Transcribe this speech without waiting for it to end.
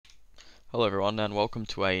Hello everyone and welcome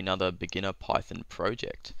to another beginner Python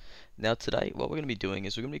project. Now today what we're going to be doing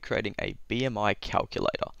is we're going to be creating a BMI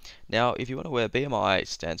calculator. Now if you want to know, BMI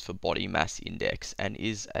stands for Body Mass Index and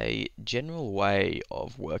is a general way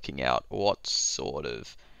of working out what sort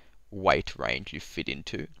of weight range you fit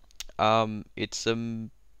into. It's a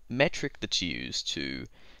metric that's used to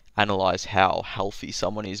analyze how healthy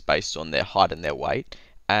someone is based on their height and their weight,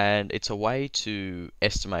 and it's a way to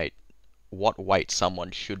estimate what weight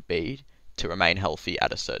someone should be to remain healthy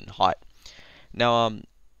at a certain height. Now,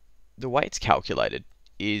 the way it's calculated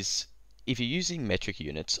is if you're using metric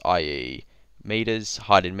units, i.e. meters,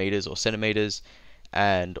 height in meters or centimeters,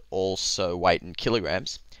 and also weight in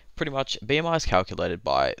kilograms, pretty much BMI is calculated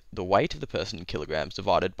by the weight of the person in kilograms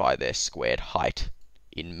divided by their squared height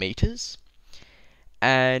in meters.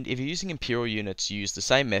 And if you're using imperial units, use the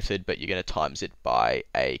same method, but you're going to times it by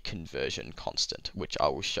a conversion constant, which I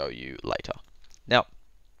will show you later. Now,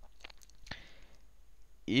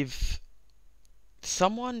 if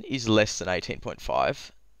someone is less than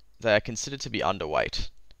 18.5, they are considered to be underweight,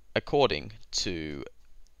 according to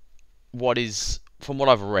what is, from what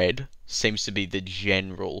I've read, seems to be the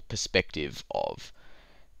general perspective of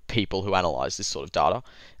people who analyze this sort of data.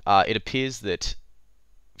 It appears that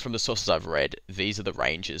from the sources I've read, these are the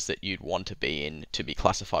ranges that you'd want to be in to be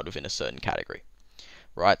classified within a certain category,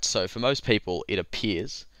 right? So for most people, it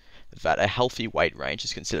appears that a healthy weight range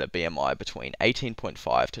is considered a BMI between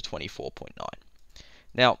 18.5 to 24.9.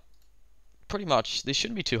 Now, pretty much, this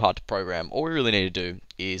shouldn't be too hard to program. All we really need to do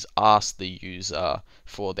is ask the user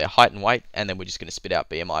for their height and weight, and then we're just going to spit out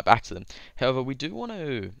BMI back to them. However, we do want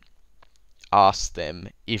to ask them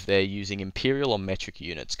if they're using imperial or metric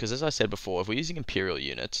units, because as I said before, if we're using imperial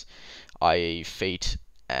units, i.e. feet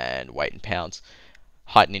and weight in pounds,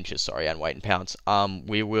 height in inches, sorry, and weight in pounds,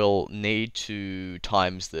 we will need to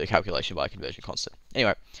times the calculation by a conversion constant.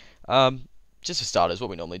 Anyway, just for starters, what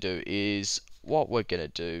we normally do is, what we're going to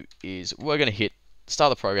do is we're going to hit start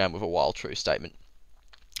the program with a while true statement.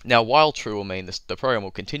 Now, while true will mean the program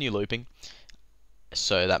will continue looping,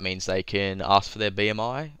 so that means they can ask for their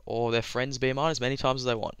BMI or their friend's BMI as many times as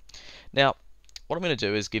they want. Now, what I'm going to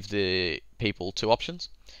do is give the people two options,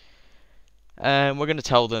 and we're going to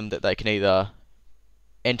tell them that they can either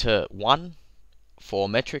enter 1 for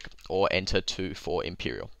metric or enter 2 for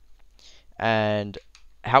imperial. And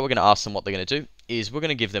how we're going to ask them what they're going to do is we're going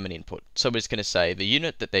to give them an input. So we're just going to say the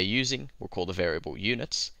unit that they're using, we'll call the variable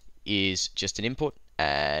units, is just an input,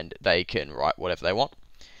 and they can write whatever they want.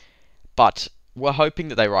 But we're hoping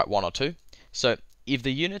that they write 1 or 2. So if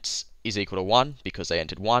the units is equal to 1 because they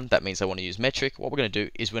entered 1, that means they want to use metric. What we're going to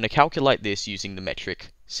do is we're going to calculate this using the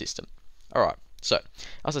metric system. Alright, so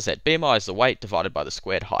as I said, BMI is the weight divided by the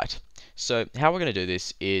squared height. So how we're going to do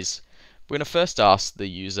this is we're going to first ask the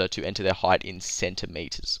user to enter their height in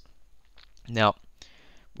centimeters. Now,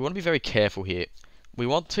 we want to be very careful here. We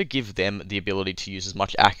want to give them the ability to use as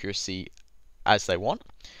much accuracy as they want.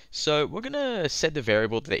 So we're going to set the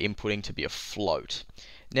variable that they're inputting to be a float.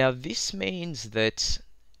 Now, this means that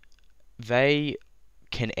they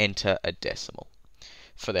can enter a decimal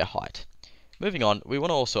for their height. Moving on, we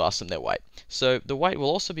want to also ask them their weight. So the weight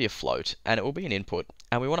will also be a float, and it will be an input,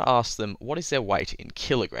 and we want to ask them what is their weight in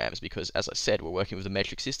kilograms, because as I said, we're working with the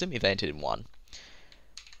metric system if they entered in 1.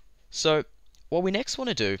 So what we next want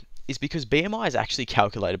to do is, because BMI is actually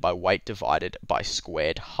calculated by weight divided by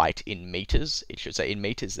squared height in meters, it should say in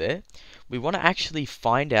meters there, we want to actually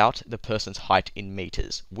find out the person's height in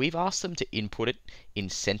meters. We've asked them to input it in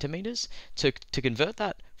centimeters. To convert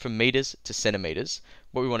that from meters to centimeters,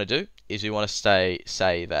 what we want to do is we want to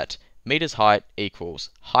say that meters height equals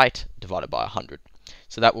height divided by 100.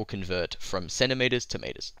 So that will convert from centimeters to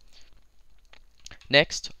meters.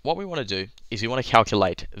 Next, what we want to do is we want to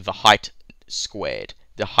calculate the height squared,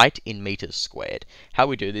 the height in meters squared. How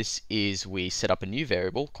we do this is we set up a new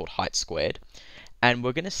variable called height squared, and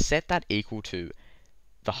we're going to set that equal to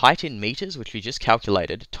the height in meters, which we just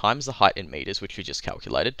calculated, times the height in meters, which we just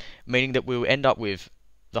calculated, meaning that we'll end up with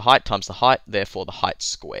the height times the height, therefore the height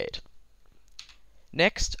squared.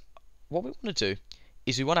 Next, what we want to do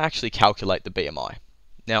is we want to actually calculate the BMI.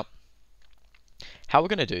 Now, how we're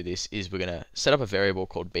going to do this is we're going to set up a variable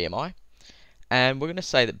called BMI, and we're going to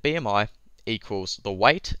say that BMI equals the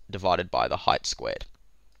weight divided by the height squared.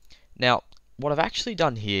 Now, what I've actually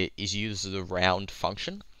done here is use the round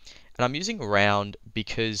function, and I'm using round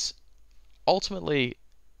because ultimately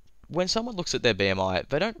when someone looks at their BMI,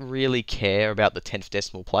 they don't really care about the 10th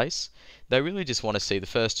decimal place. They really just want to see the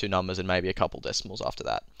first two numbers and maybe a couple decimals after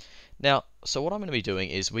that. Now, so what I'm going to be doing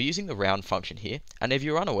is we're using the round function here, and if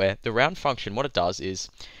you're unaware, the round function, what it does is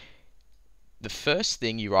the first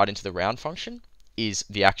thing you write into the round function is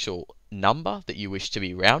the actual number that you wish to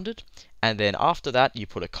be rounded, and then after that you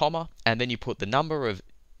put a comma, and then you put the number of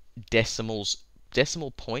decimal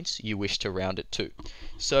points you wish to round it to.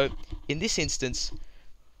 So in this instance,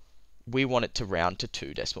 we want it to round to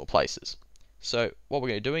 2 decimal places. So what we're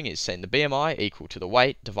going to be doing is setting the BMI equal to the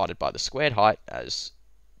weight divided by the squared height,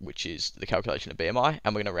 which is the calculation of BMI,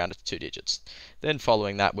 and we're going to round it to 2 digits. Then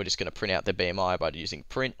following that, we're just going to print out the BMI by using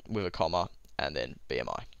print with a comma and then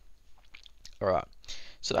BMI. Alright,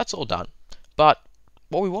 so that's all done. But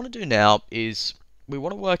what we want to do now is we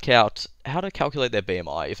want to work out how to calculate their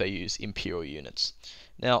BMI if they use imperial units.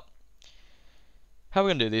 Now, how we're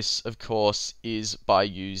going to do this, of course, is by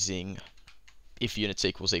using if units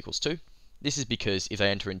equals 2. This is because if they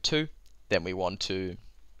enter in 2, then we want to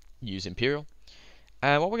use imperial.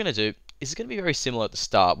 And what we're going to do is it's going to be very similar at the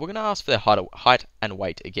start. We're going to ask for their height and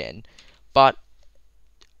weight again, but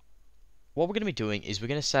what we're going to be doing is we're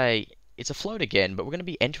going to say it's a float again, but we're going to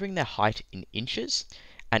be entering their height in inches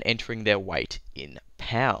and entering their weight in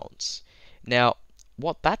pounds. Now,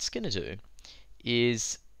 what that's going to do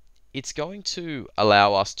is it's going to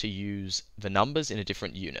allow us to use the numbers in a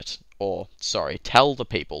different unit, or sorry, tell the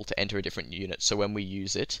people to enter a different unit. So when we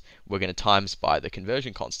use it, we're going to times by the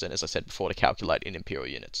conversion constant, as I said before, to calculate in imperial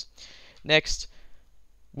units. Next,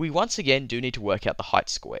 we once again do need to work out the height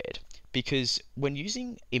squared, because when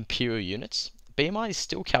using imperial units, BMI is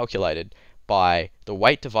still calculated by the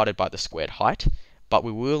weight divided by the squared height, but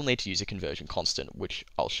we will need to use a conversion constant, which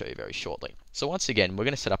I'll show you very shortly. So once again, we're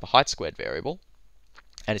going to set up a height squared variable,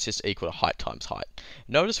 and it's just equal to height times height.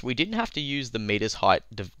 Notice we didn't have to use the meters height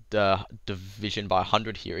division by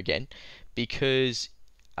 100 here again, because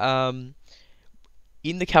in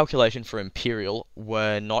the calculation for imperial,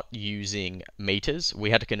 we're not using meters.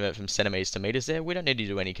 We had to convert from centimeters to meters there. We don't need to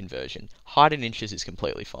do any conversion. Height in inches is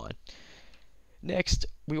completely fine. Next,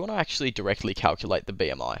 we want to actually directly calculate the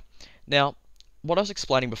BMI. Now, what I was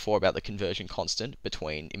explaining before about the conversion constant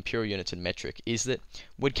between imperial units and metric is that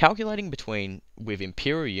when calculating with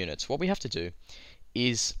imperial units, what we have to do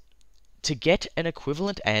is to get an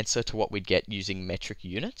equivalent answer to what we'd get using metric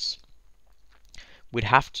units, we'd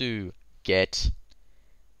have to get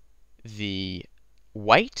the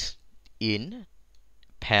weight in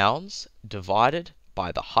pounds divided by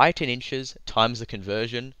the height in inches times the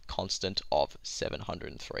conversion constant of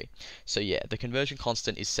 703. So yeah, the conversion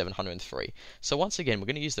constant is 703. So once again, we're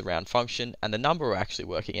going to use the round function, and the number we're actually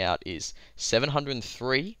working out is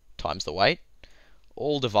 703 times the weight,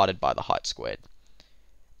 all divided by the height squared.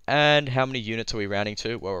 And how many units are we rounding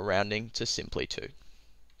to? Well, we're rounding to simply 2.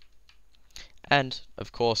 And,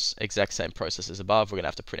 of course, exact same process as above, we're going to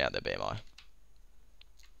have to print out their BMI.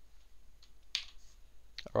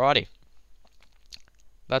 Alrighty.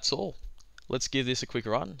 That's all. Let's give this a quick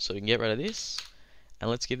run so we can get rid of this, and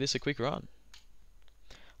let's give this a quick run.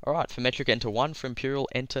 Alright, for metric enter 1, for imperial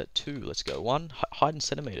enter 2. Let's go 1, height in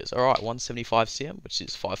centimeters. Alright, 175 cm, which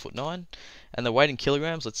is 5'9", and the weight in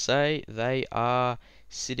kilograms, let's say they are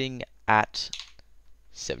sitting at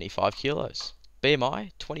 75 kilos.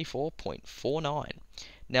 BMI 24.49.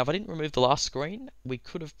 Now, if I didn't remove the last screen, we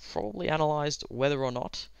could have probably analysed whether or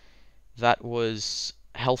not that was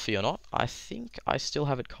healthy or not. I think I still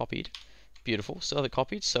have it copied. Beautiful, still have it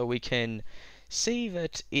copied, so we can see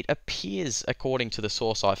that it appears, according to the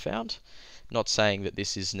source I found, not saying that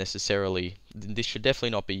this is necessarily, this should definitely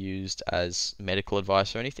not be used as medical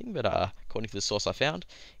advice or anything, but according to the source I found,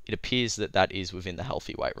 it appears that that is within the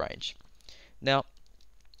healthy weight range. Now,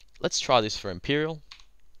 let's try this for imperial.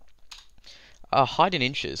 Height in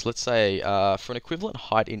inches, let's say for an equivalent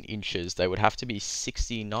height in inches, they would have to be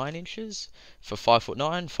 69 inches. For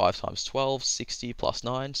 5'9", 5 times 12, 60 plus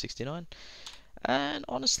 9, 69. And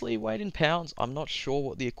honestly, weight in pounds, I'm not sure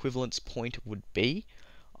what the equivalence point would be.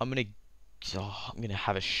 I'm gonna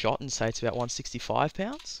have a shot and say it's about 165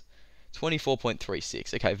 pounds.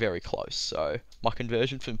 24.36. Okay, very close. So my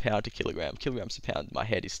conversion from pound to kilograms to pound, my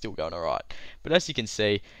head is still going alright. But as you can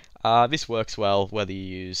see, this works well whether you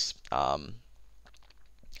use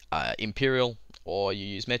imperial or you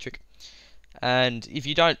use metric. And if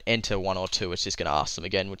you don't enter 1 or 2, it's just going to ask them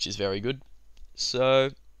again, which is very good. So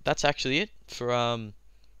that's actually it for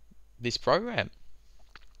this program.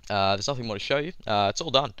 There's nothing more to show you. It's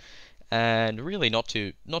all done, and really not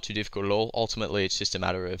too difficult at all. Ultimately, it's just a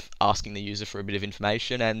matter of asking the user for a bit of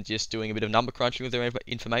information and just doing a bit of number crunching with their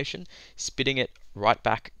information, spitting it right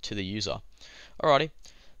back to the user. Alrighty.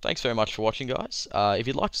 Thanks very much for watching, guys. If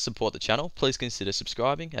you'd like to support the channel, please consider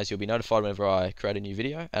subscribing, as you'll be notified whenever I create a new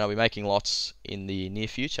video, and I'll be making lots in the near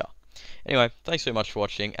future. Anyway, thanks very much for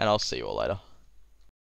watching, and I'll see you all later.